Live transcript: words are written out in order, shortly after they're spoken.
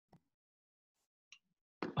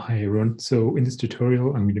Hi everyone. So in this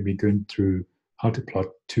tutorial, I'm going to be going through how to plot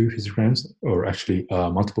two histograms, or actually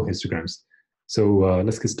multiple histograms. So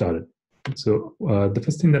let's get started. So the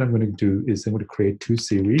first thing that I'm going to do is I'm going to create two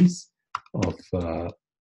series of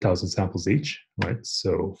 1,000 samples each, right?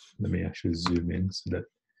 So let me actually zoom in so that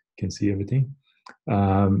you can see everything.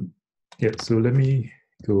 Yeah, so let me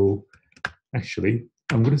go. Actually,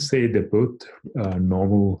 I'm going to say they're both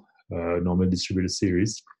normally distributed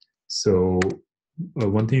series. So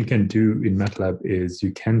one thing you can do in MATLAB is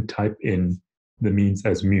you can type in the means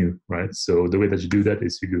as mu, right? So the way that you do that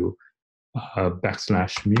is you go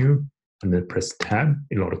 \mu and then press tab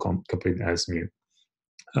in order to complete as mu.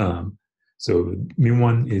 So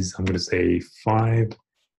mu1 is, I'm going to say 5,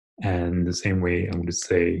 and the same way I'm going to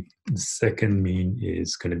say the second mean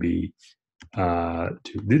is going to be 2.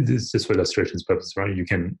 This is just for illustration's purpose, right? You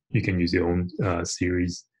can use your own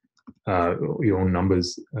series, your own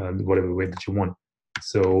numbers, whatever way that you want.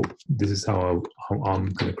 So this is how I'm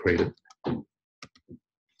going to create it.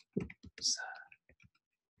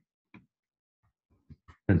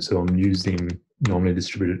 And so I'm using normally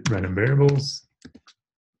distributed random variables.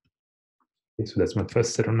 Okay, so that's my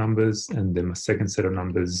first set of numbers, and then my second set of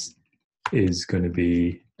numbers is going to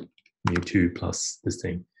be mu2 plus this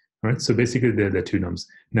thing. All right, so basically they're two nums.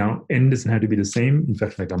 Now n doesn't have to be the same. In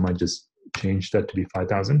fact, like I might just change that to be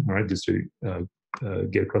 5,000. All right, just to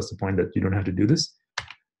get across the point that you don't have to do this.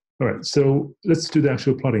 All right, so let's do the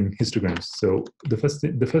actual plotting histograms. So the first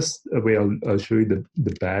way I'll show you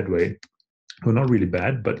the bad way. Well, not really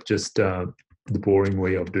bad, but just the boring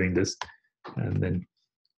way of doing this. And then,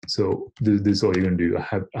 so this is all you're going to do.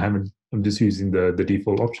 I'm just using the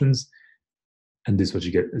default options, and this is what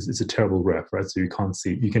you get. It's a terrible graph, right? So you can't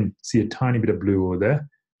see. You can see a tiny bit of blue over there,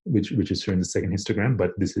 which is showing the second histogram,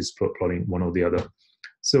 but this is plotting one or the other.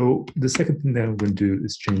 So the second thing that I'm going to do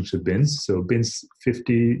is change the bins. So bins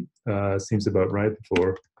 50 seems about right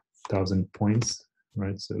for 1,000 points,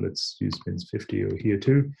 right? So let's use bins 50 over here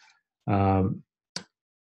too. And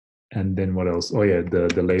then what else? Oh yeah,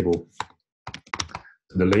 the label.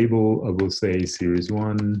 The label, I will say series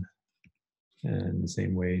 1, and the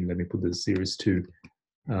same way, let me put the series 2.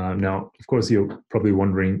 Now, of course, you're probably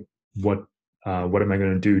wondering what am I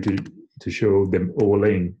going to do to show them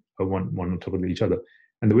overlaying one on top of each other.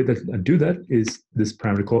 And the way that I do that is this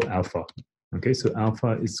parameter called alpha. Okay, so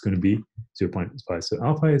alpha is going to be 0.5. So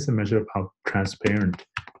alpha is a measure of how transparent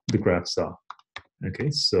the graphs are.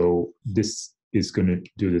 Okay, so this is going to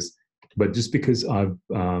do this. But just because I've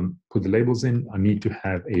put the labels in, I need to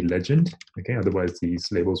have a legend. Okay, otherwise these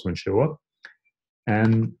labels won't show up.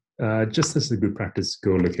 And just as a good practice,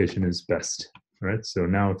 go location is best. Right. So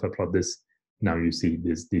now if I plot this, now you see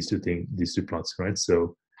these two plots, right?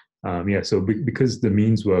 So yeah, so because the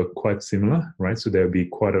means were quite similar, right? So there will be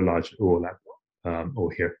quite a large overlap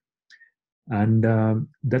over here. And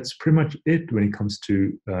that's pretty much it when it comes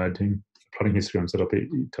to doing plotting histograms on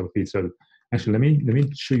top of each other. Actually, let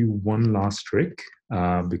me show you one last trick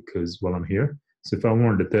because while I'm here. So if I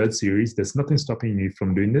wanted the third series, there's nothing stopping me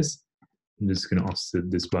from doing this. I'm just going to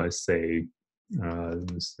offset this by say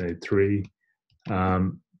 3.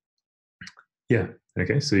 Yeah,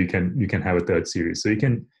 okay, so you can have a third series. So you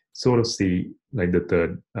can sort of see like the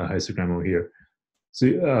third histogram over here.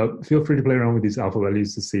 So feel free to play around with these alpha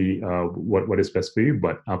values to see what is best for you,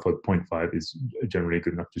 but alpha 0.5 is generally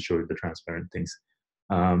good enough to show you the transparent things.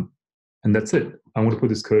 And that's it. I'm going to put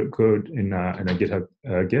this code in a GitHub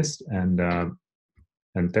guest, and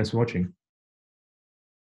thanks for watching.